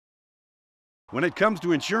When it comes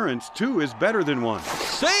to insurance, 2 is better than 1.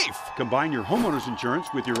 Safe! Combine your homeowner's insurance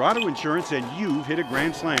with your auto insurance and you've hit a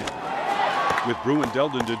grand slam. With Bruen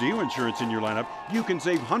Deldin Didio insurance in your lineup, you can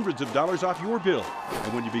save hundreds of dollars off your bill.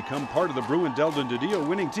 And when you become part of the Bruen Deldin Didio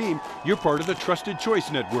winning team, you're part of the Trusted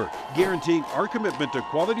Choice Network, guaranteeing our commitment to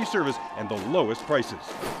quality service and the lowest prices.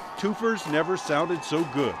 Twofers never sounded so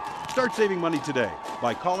good. Start saving money today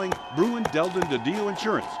by calling Bruen Deldin Didio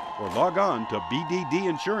Insurance or log on to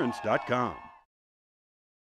bddinsurance.com.